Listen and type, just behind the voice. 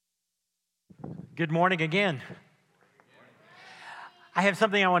Good morning again. I have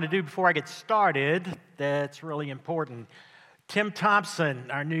something I want to do before I get started that's really important. Tim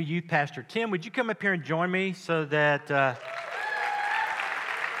Thompson, our new youth pastor. Tim, would you come up here and join me so that... And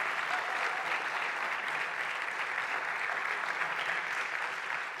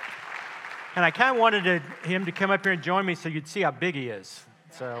I kind of wanted him to come up here and join me so you'd see how big he is.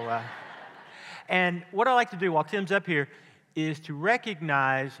 And what I like to do while Tim's up here is to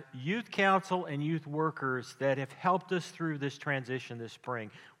recognize youth council and youth workers that have helped us through this transition this spring.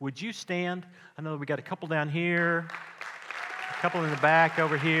 Would you stand? I know we got a couple down here, a couple in the back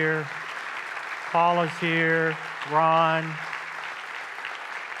over here. Paula's here, Ron.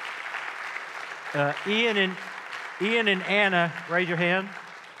 Ian and Anna, raise your hand.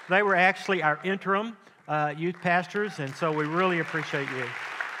 They were actually our interim youth pastors, and so we really appreciate you.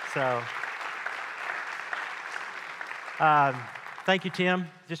 Thank you, Tim.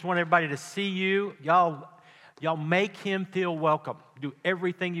 Just want everybody to see you. Y'all make him feel welcome. Do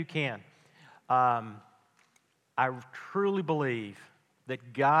everything you can. I truly believe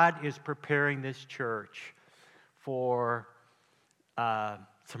that God is preparing this church for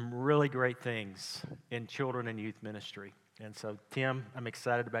some really great things in children and youth ministry. And so, Tim, I'm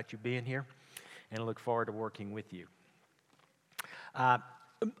excited about you being here, and I look forward to working with you.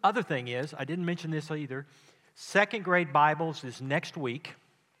 Other thing is, I didn't mention this either, second grade Bibles is next week,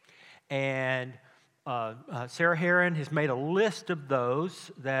 and Sarah Heron has made a list of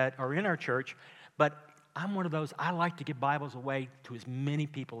those that are in our church, but I'm one of those, I like to give Bibles away to as many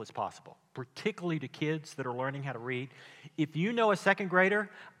people as possible, particularly to kids that are learning how to read. If you know a second grader,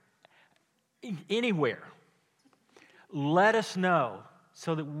 anywhere, let us know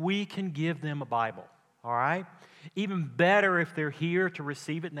so that we can give them a Bible, all right? Even better if they're here to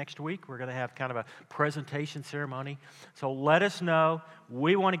receive it next week. We're going to have kind of a presentation ceremony. So let us know.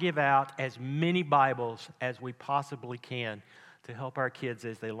 We want to give out as many Bibles as we possibly can to help our kids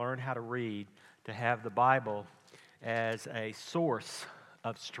as they learn how to read, to have the Bible as a source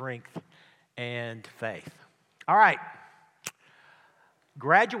of strength and faith. All right.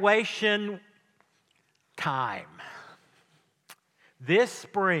 Graduation time. This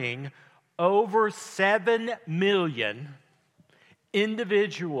spring, over 7 million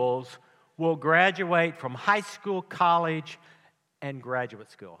individuals will graduate from high school, college, and graduate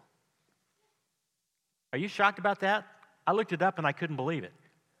school. Are you shocked about that? I looked it up and I couldn't believe it.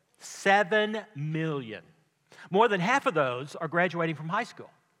 7 million. More than half of those are graduating from high school.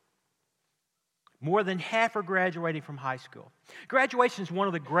 More than half are graduating from high school. Graduation is one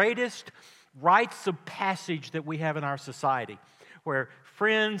of the greatest rites of passage that we have in our society, where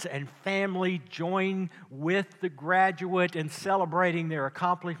friends and family join with the graduate in celebrating their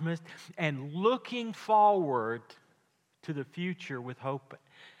accomplishments and looking forward to the future with hope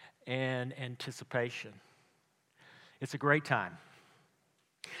and anticipation. It's a great time.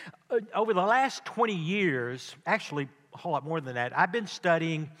 Over the last 20 years, actually a whole lot more than that, I've been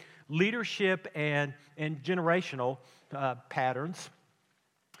studying leadership and generational patterns.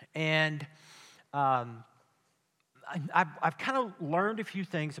 And I've kind of learned a few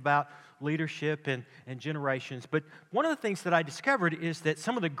things about leadership and generations, but one of the things that I discovered is that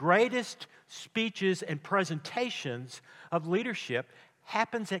some of the greatest speeches and presentations of leadership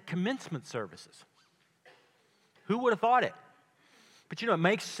happens at commencement services. Who would have thought it? But it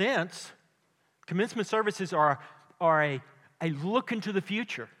makes sense. Commencement services are a look into the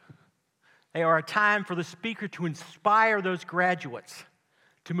future. They are a time for the speaker to inspire those graduates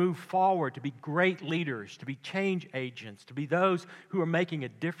to move forward, to be great leaders, to be change agents, to be those who are making a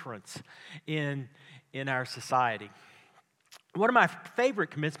difference in our society. One of my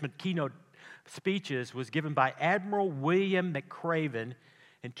favorite commencement keynote speeches was given by Admiral William McRaven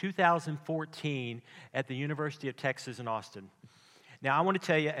in 2014 at the University of Texas in Austin. Now, I want to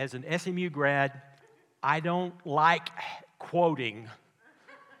tell you, as an SMU grad, I don't like quoting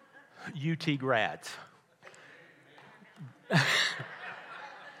UT grads.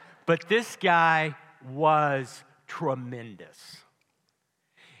 But this guy was tremendous.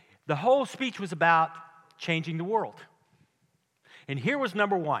 The whole speech was about changing the world. And here was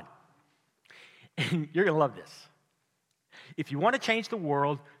number one. And you're going to love this. If you want to change the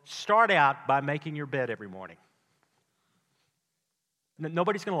world, start out by making your bed every morning.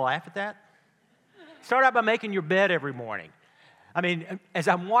 Nobody's going to laugh at that? Start out by making your bed every morning. I mean, as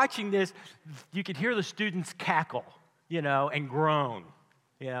I'm watching this, you could hear the students cackle, and groan.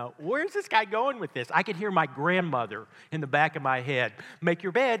 Where's this guy going with this? I could hear my grandmother in the back of my head. Make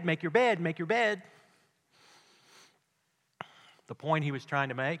your bed, make your bed, make your bed. The point he was trying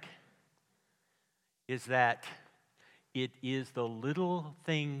to make is that it is the little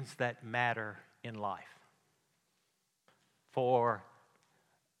things that matter in life. For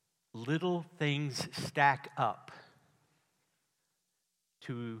little things stack up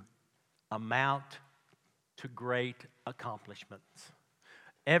to amount to great accomplishments.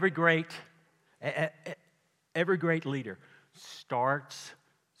 Every great leader starts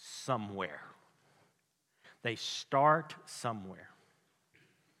somewhere. They start somewhere.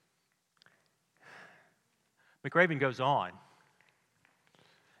 McRaven goes on,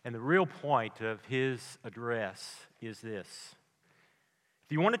 and the real point of his address is this.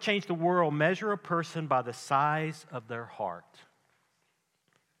 If you want to change the world, measure a person by the size of their heart.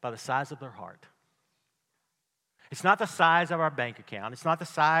 By the size of their heart. It's not the size of our bank account. It's not the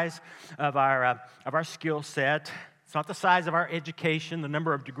size of our skill set. It's not the size of our education, the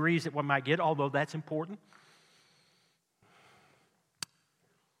number of degrees that one might get, although that's important.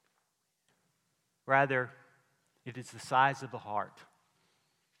 Rather, it is the size of the heart.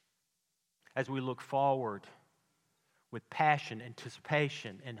 As we look forward with passion,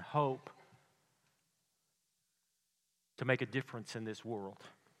 anticipation, and hope to make a difference in this world.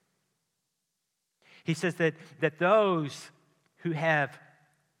 He says that those who are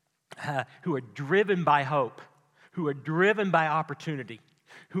driven by hope, who are driven by opportunity,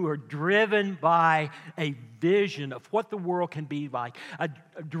 who are driven by a vision of what the world can be like,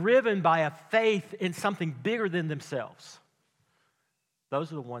 driven by a faith in something bigger than themselves,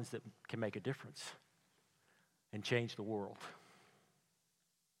 those are the ones that can make a difference and change the world.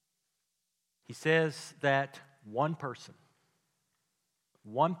 He says that one person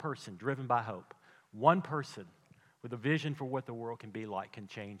driven by hope, one person with a vision for what the world can be like can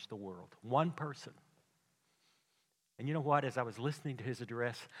change the world. One person. And you know what? As I was listening to his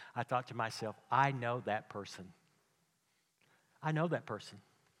address, I thought to myself, I know that person. I know that person.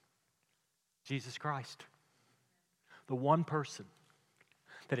 Jesus Christ. The one person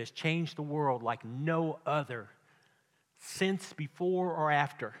that has changed the world like no other since, before, or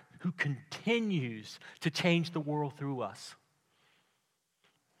after, who continues to change the world through us.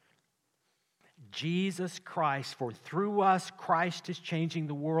 Jesus Christ, for through us, Christ is changing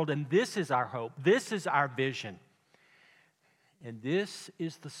the world, and this is our hope. This is our vision. And this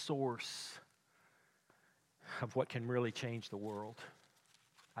is the source of what can really change the world.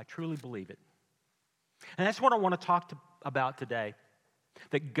 I truly believe it. And that's what I want to talk about today.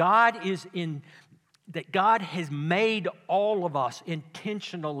 That God has made all of us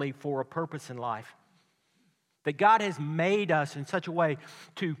intentionally for a purpose in life. That God has made us in such a way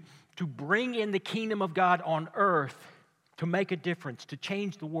to bring in the kingdom of God on earth, to make a difference, to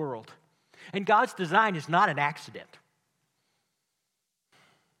change the world. And God's design is not an accident.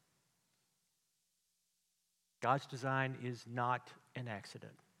 God's design is not an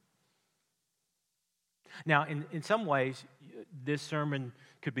accident. Now, in some ways, this sermon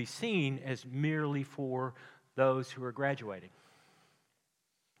could be seen as merely for those who are graduating.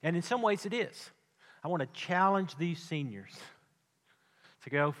 And in some ways it is. I want to challenge these seniors to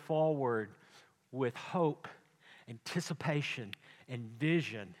go forward with hope, anticipation, and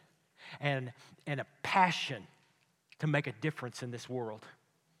vision, and a passion to make a difference in this world.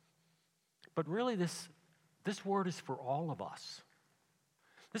 But really, this word is for all of us.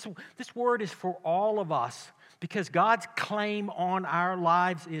 This word is for all of us because God's claim on our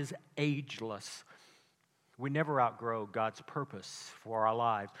lives is ageless. We never outgrow God's purpose for our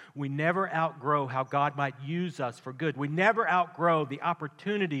lives. We never outgrow how God might use us for good. We never outgrow the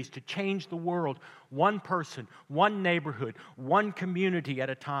opportunities to change the world, one person, one neighborhood, one community at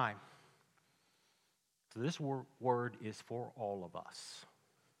a time. So this word is for all of us.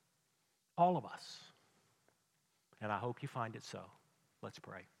 All of us. And I hope you find it so. Let's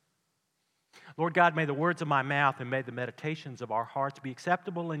pray. Lord God, may the words of my mouth and may the meditations of our hearts be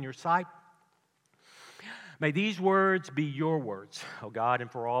acceptable in your sight. May these words be your words, O God,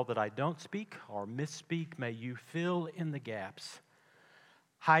 and for all that I don't speak or misspeak, may you fill in the gaps.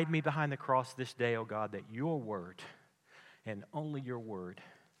 Hide me behind the cross this day, O God, that your word and only your word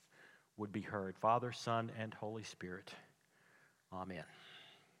would be heard. Father, Son, and Holy Spirit. Amen.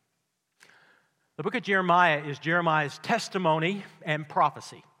 The book of Jeremiah is Jeremiah's testimony and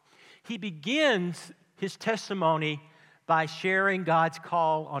prophecy. He begins his testimony by sharing God's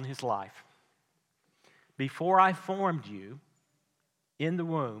call on his life. Before I formed you in the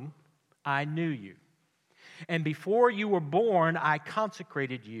womb, I knew you. And before you were born, I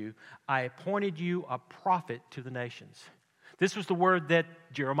consecrated you. I appointed you a prophet to the nations. This was the word that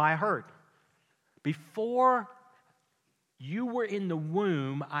Jeremiah heard. Before you were in the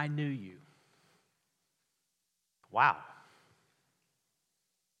womb, I knew you. Wow.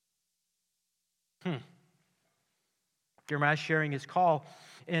 Jeremiah's sharing his call.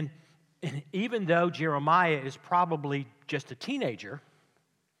 And And even though Jeremiah is probably just a teenager,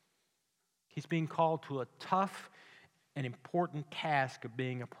 he's being called to a tough and important task of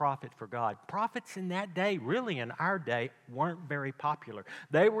being a prophet for God. Prophets in that day, really in our day, weren't very popular.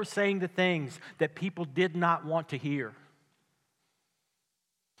 They were saying the things that people did not want to hear.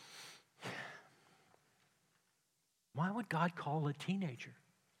 Why would God call a teenager?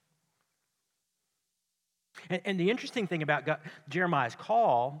 And the interesting thing about Jeremiah's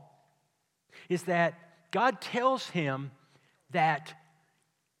call is that God tells him that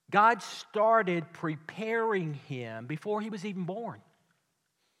God started preparing him before he was even born,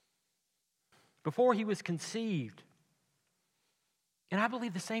 before he was conceived. And I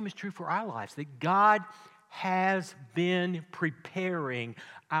believe the same is true for our lives, that God has been preparing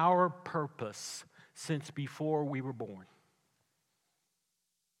our purpose since before we were born.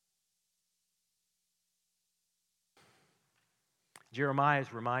 Jeremiah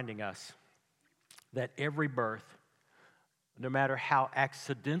is reminding us that every birth, no matter how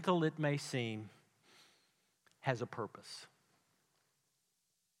accidental it may seem, has a purpose.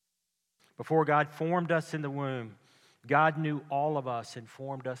 Before God formed us in the womb, God knew all of us and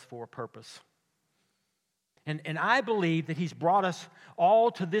formed us for a purpose. And I believe that He's brought us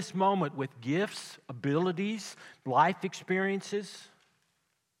all to this moment with gifts, abilities, life experiences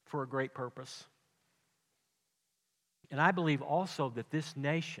for a great purpose. And I believe also that this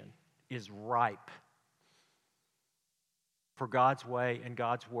nation is ripe for God's way and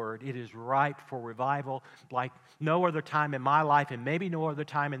God's word. It is ripe for revival like no other time in my life and maybe no other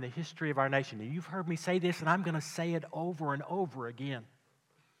time in the history of our nation. And you've heard me say this, and I'm going to say it over and over again.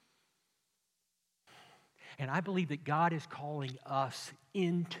 And I believe that God is calling us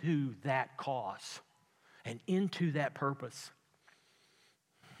into that cause and into that purpose.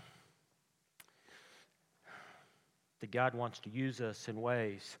 That God wants to use us in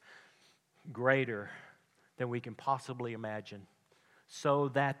ways greater than we can possibly imagine, so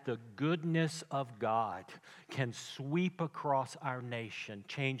that the goodness of God can sweep across our nation,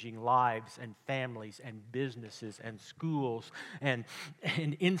 changing lives and families and businesses and schools and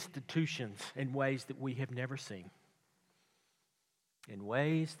institutions in ways that we have never seen. In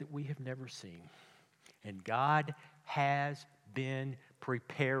ways that we have never seen. And God has been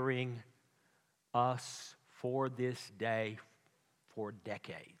preparing us for this day for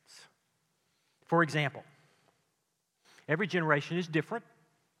decades. For example, every generation is different.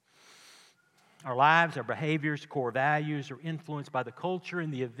 Our lives, our behaviors, core values are influenced by the culture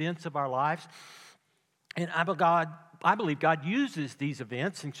and the events of our lives. And I believe God uses these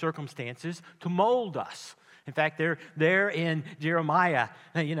events and circumstances to mold us. In fact, there in Jeremiah,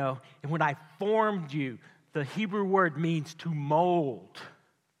 and when I formed you, the Hebrew word means to mold,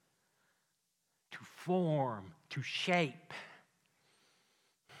 to form, to shape.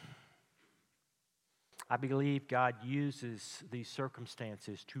 I believe God uses these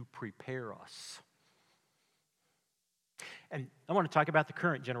circumstances to prepare us. And I want to talk about the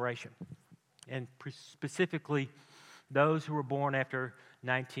current generation, and specifically those who were born after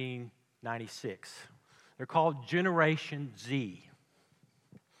 1996. They're called Generation Z.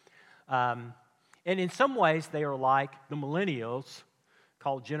 And in some ways, they are like the millennials,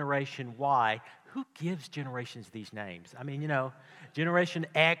 called Generation Y. Who gives generations these names? I mean, Generation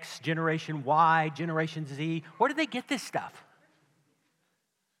X, Generation Y, Generation Z. Where do they get this stuff?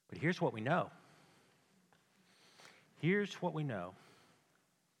 But here's what we know. Here's what we know.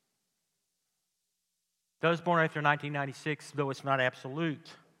 Those born after 1996, though it's not absolute,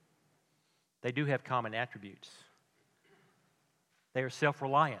 they do have common attributes. They are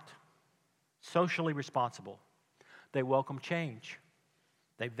self-reliant, socially responsible. They welcome change.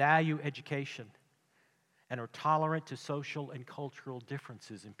 They value education and are tolerant to social and cultural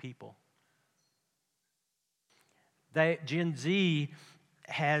differences in people. Gen Z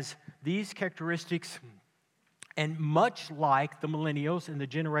has these characteristics, and much like the millennials and the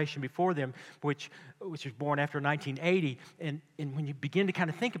generation before them, which was born after 1980, and when you begin to kind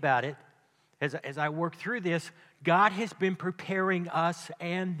of think about it, as I work through this, God has been preparing us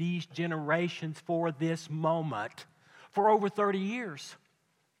and these generations for this moment for over 30 years.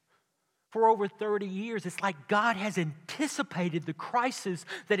 For over 30 years, it's like God has anticipated the crisis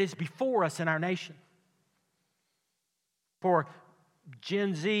that is before us in our nation. For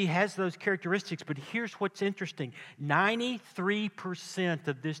Gen Z has those characteristics, but here's what's interesting. 93%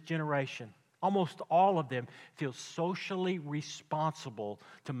 of this generation, almost all of them, feel socially responsible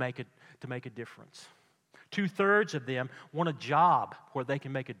to make a difference. 2/3 of them want a job where they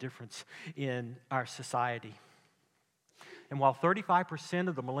can make a difference in our society. And while 35%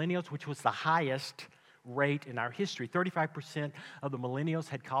 of the millennials, which was the highest, rate in our history. 35% of the millennials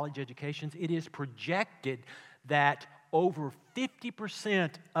had college educations. It is projected that over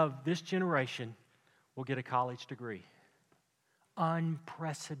 50% of this generation will get a college degree.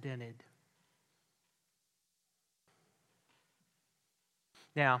 Unprecedented.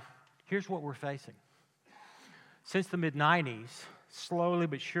 Now, here's what we're facing. Since the mid-90s, slowly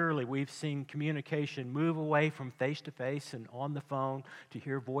but surely, we've seen communication move away from face-to-face and on the phone to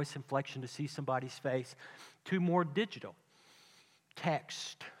hear voice inflection, to see somebody's face, to more digital.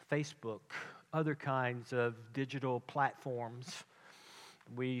 Text, Facebook, other kinds of digital platforms.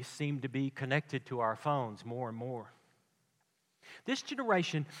 We seem to be connected to our phones more and more. This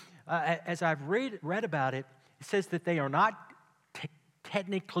generation, as I've read about it, it says that they are not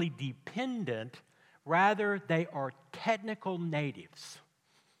technically dependent, rather they are technical natives.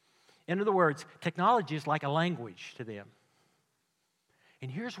 In other words, technology is like a language to them. And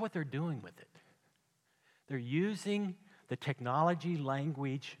here's what they're doing with it. They're using the technology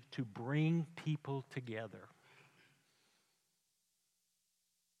language to bring people together.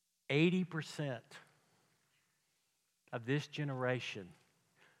 80% of this generation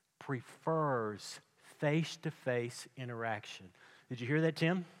prefers face-to-face interaction. Did you hear that,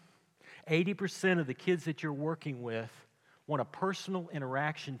 Tim? 80% of the kids that you're working with want a personal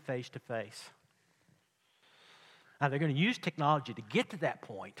interaction face-to-face. Now, they're going to use technology to get to that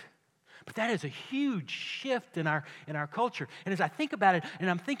point, but that is a huge shift in our culture. And as I think about it, and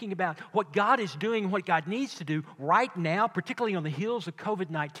I'm thinking about what God is doing, what God needs to do right now, particularly on the heels of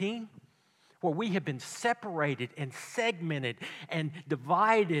COVID-19, where we have been separated and segmented and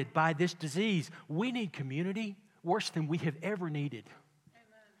divided by this disease, we need community worse than we have ever needed.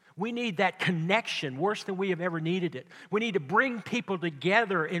 We need that connection worse than we have ever needed it. We need to bring people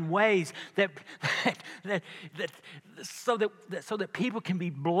together in ways so that people can be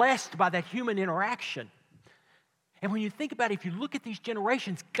blessed by that human interaction. And when you think about it, if you look at these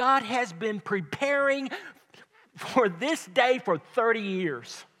generations, God has been preparing for this day for 30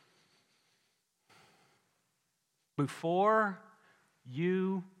 years. Before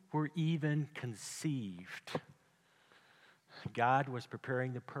you were even conceived, God was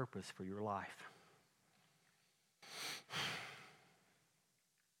preparing the purpose for your life.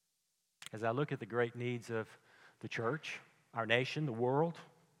 As I look at the great needs of the church, our nation, the world,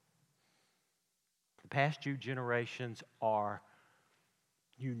 the past few generations are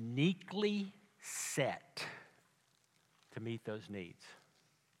uniquely set to meet those needs.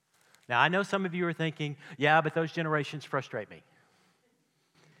 Now, I know some of you are thinking, yeah, but those generations frustrate me.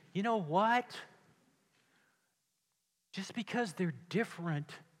 You know what? Just because they're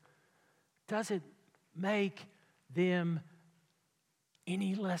different doesn't make them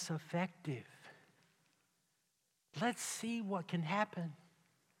any less effective. Let's see what can happen.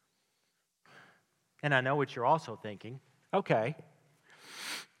 And I know what you're also thinking. Okay,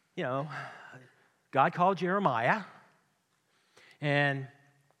 God called Jeremiah, and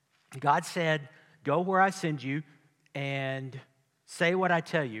God said, go where I send you and say what I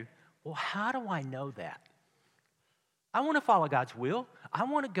tell you. Well, how do I know that? I want to follow God's will. I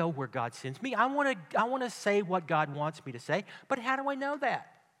want to go where God sends me. I want to say what God wants me to say. But how do I know that?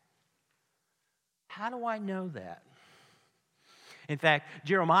 How do I know that? In fact,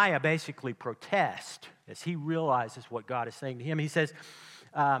 Jeremiah basically protests as he realizes what God is saying to him. He says,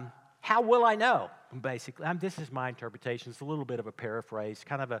 how will I know? Basically, this is my interpretation. It's a little bit of a paraphrase,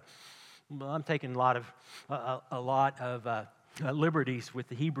 I'm taking a lot of liberties with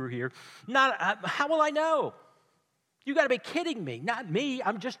the Hebrew here. How will I know? You got to be kidding me. Not me.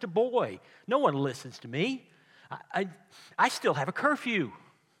 I'm just a boy. No one listens to me. I still have a curfew.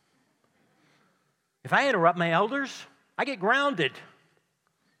 If I interrupt my elders, I get grounded.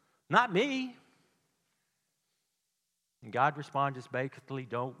 Not me. And God responds basically,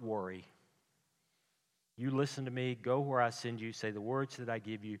 don't worry. You listen to me. Go where I send you. Say the words that I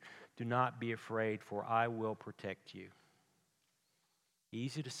give you. Do not be afraid, for I will protect you.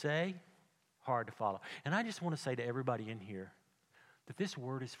 Easy to say, hard to follow. And I just want to say to everybody in here that this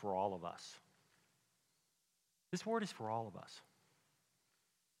word is for all of us. This word is for all of us.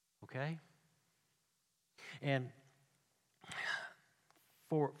 Okay? And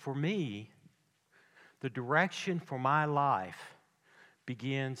for me, the direction for my life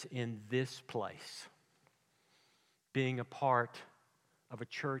begins in this place, being a part of a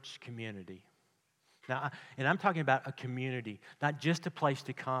church community. Now, and I'm talking about a community, not just a place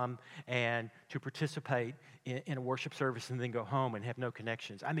to come and to participate in a worship service and then go home and have no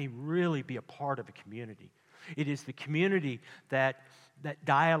connections. I mean, really be a part of a community. It is the community that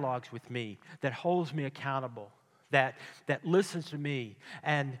dialogues with me, that holds me accountable, that listens to me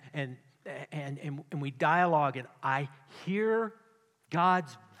and and we dialogue, and I hear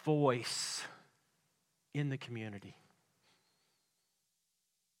God's voice in the community.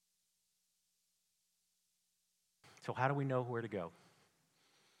 So how do we know where to go?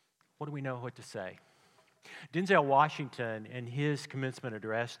 What do we know what to say? Denzel Washington, in his commencement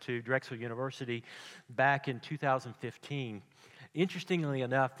address to Drexel University back in 2015, interestingly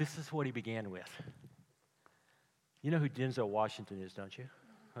enough, this is what he began with. You know who Denzel Washington is, don't you?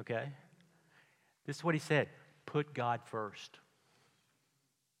 Okay? This is what he said: put God first.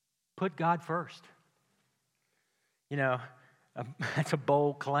 Put God first. You know, that's a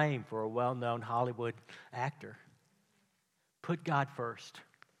bold claim for a well-known Hollywood actor. Put God first.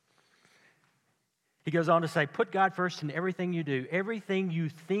 He goes on to say, put God first in everything you do, everything you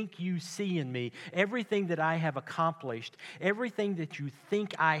think you see in me, everything that I have accomplished, everything that you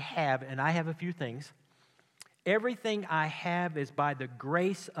think I have, and I have a few things. Everything I have is by the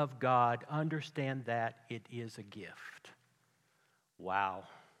grace of God. Understand that it is a gift. Wow.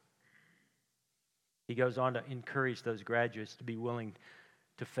 He goes on to encourage those graduates to be willing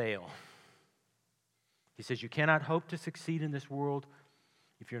to fail. He says, you cannot hope to succeed in this world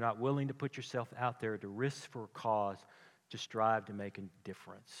if you're not willing to put yourself out there to risk for a cause, to strive to make a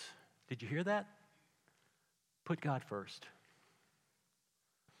difference. Did you hear that? Put God first.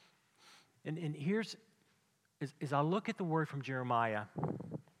 And here's, as I look at the word from Jeremiah,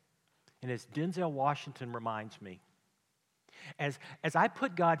 and as Denzel Washington reminds me, as I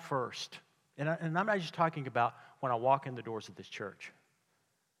put God first, and I'm not just talking about when I walk in the doors of this church.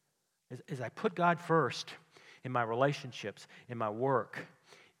 As I put God first in my relationships, in my work,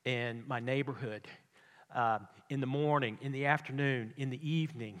 in my neighborhood, in the morning, in the afternoon, in the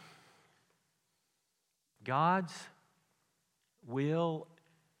evening, God's will,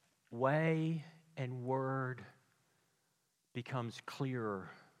 way, and word becomes clearer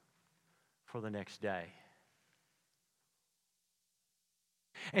for the next day.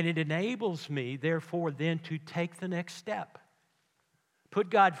 And it enables me, therefore, then to take the next step. Put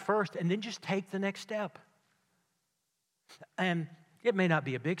God first, and then just take the next step. And it may not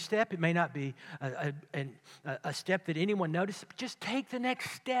be a big step. It may not be a step that anyone notices. But just take the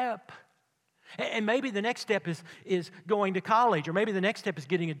next step. And maybe the next step is going to college, or maybe the next step is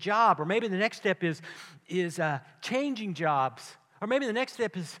getting a job, or maybe the next step is changing jobs, or maybe the next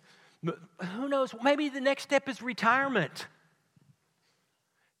step is, who knows, maybe the next step is retirement.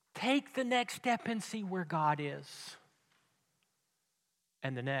 Take the next step and see where God is.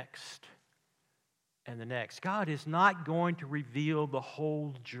 And the next. And the next. God is not going to reveal the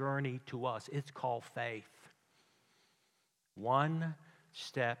whole journey to us. It's called faith. One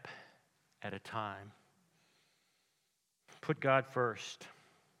step at a time. Put God first.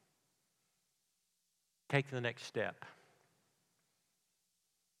 Take the next step.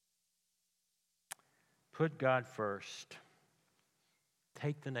 Put God first.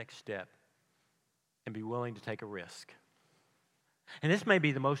 Take the next step. And be willing to take a risk. And this may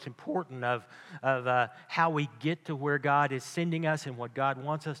be the most important of how we get to where God is sending us and what God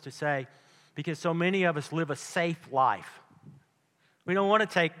wants us to say, because so many of us live a safe life. We don't want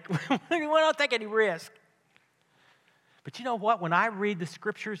to take any risk. But you know what? When I read the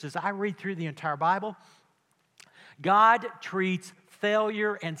scriptures, as I read through the entire Bible, God treats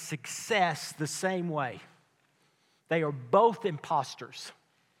failure and success the same way. They are both imposters.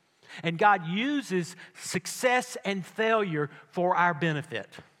 And God uses success and failure for our benefit.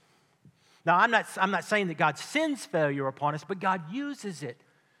 Now, I'm not saying that God sends failure upon us, but God uses it.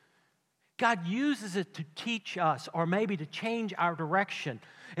 God uses it to teach us, or maybe to change our direction.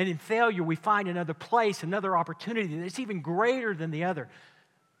 And in failure, we find another place, another opportunity that's even greater than the other.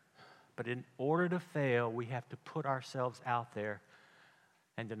 But in order to fail, we have to put ourselves out there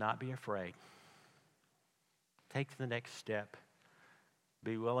and to not be afraid. Take the next step.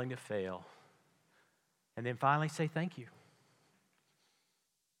 Be willing to fail. And then finally say thank you.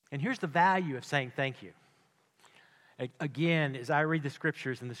 And here's the value of saying thank you. Again, as I read the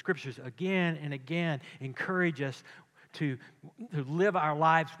scriptures, and the scriptures again and again encourage us to live our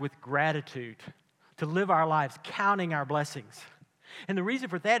lives with gratitude, to live our lives counting our blessings. And the reason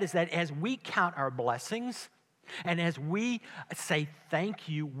for that is that as we count our blessings, and as we say thank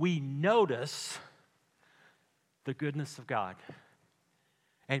you, we notice the goodness of God.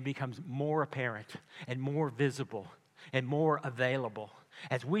 And it becomes more apparent and more visible and more available.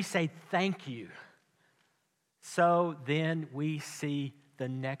 As we say thank you, so then we see the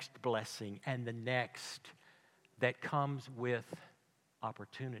next blessing and the next that comes with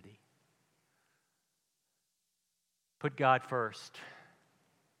opportunity. Put God first.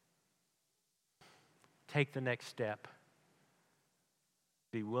 Take the next step.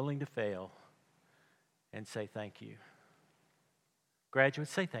 be willing to fail and say thank you.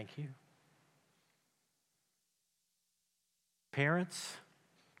 Graduates, say thank you. Parents,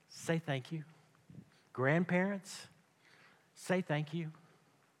 say thank you. Grandparents, say thank you.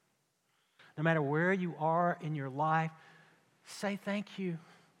 No matter where you are in your life, say thank you.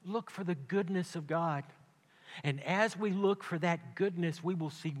 Look for the goodness of God. And as we look for that goodness, we will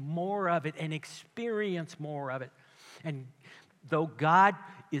see more of it and experience more of it. And though God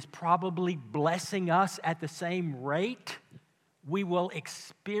is probably blessing us at the same rate, we will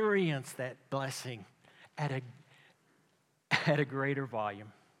experience that blessing at a greater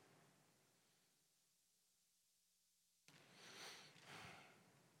volume.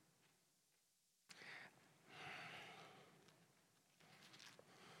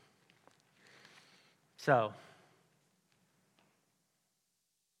 So,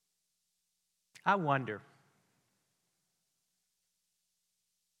 I wonder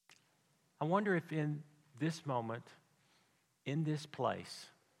if in this moment, in this place,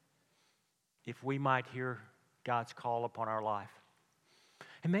 if we might hear God's call upon our life.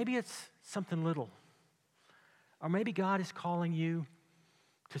 And maybe it's something little. Or maybe God is calling you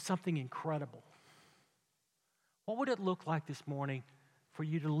to something incredible. What would it look like this morning for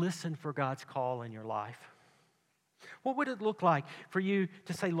you to listen for God's call in your life? What would it look like for you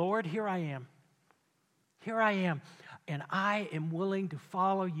to say, Lord, here I am. Here I am, and I am willing to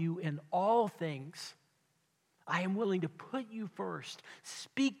follow you in all things. I am willing to put you first.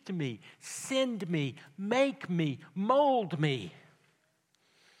 Speak to me, send me, make me, mold me.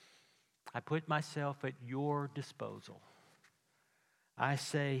 I put myself at your disposal. I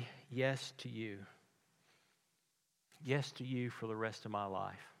say yes to you. Yes to you for the rest of my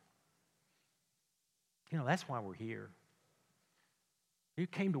life. You know, that's why we're here. You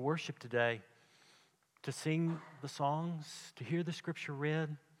came to worship today to sing the songs, to hear the scripture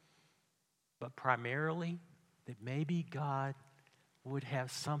read, but primarily that maybe God would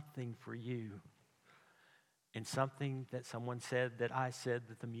have something for you, and something that someone said, that I said,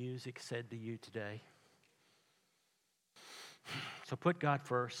 that the music said to you today. So put God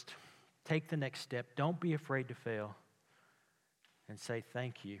first. Take the next step. Don't be afraid to fail. And say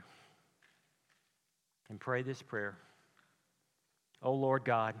thank you. And pray this prayer. Oh Lord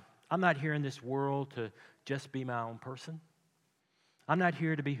God, I'm not here in this world to just be my own person. I'm not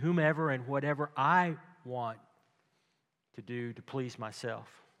here to be whomever and whatever I want to do to please myself.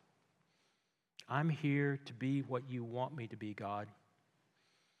 I'm here to be what you want me to be, God,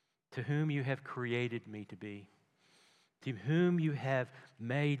 to whom you have created me to be, to whom you have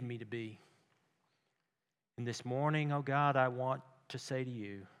made me to be. And this morning, oh God, I want to say to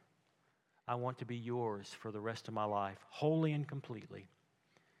you, I want to be yours for the rest of my life, wholly and completely.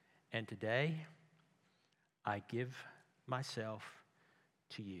 And today, I give myself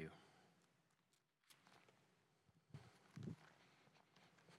to you.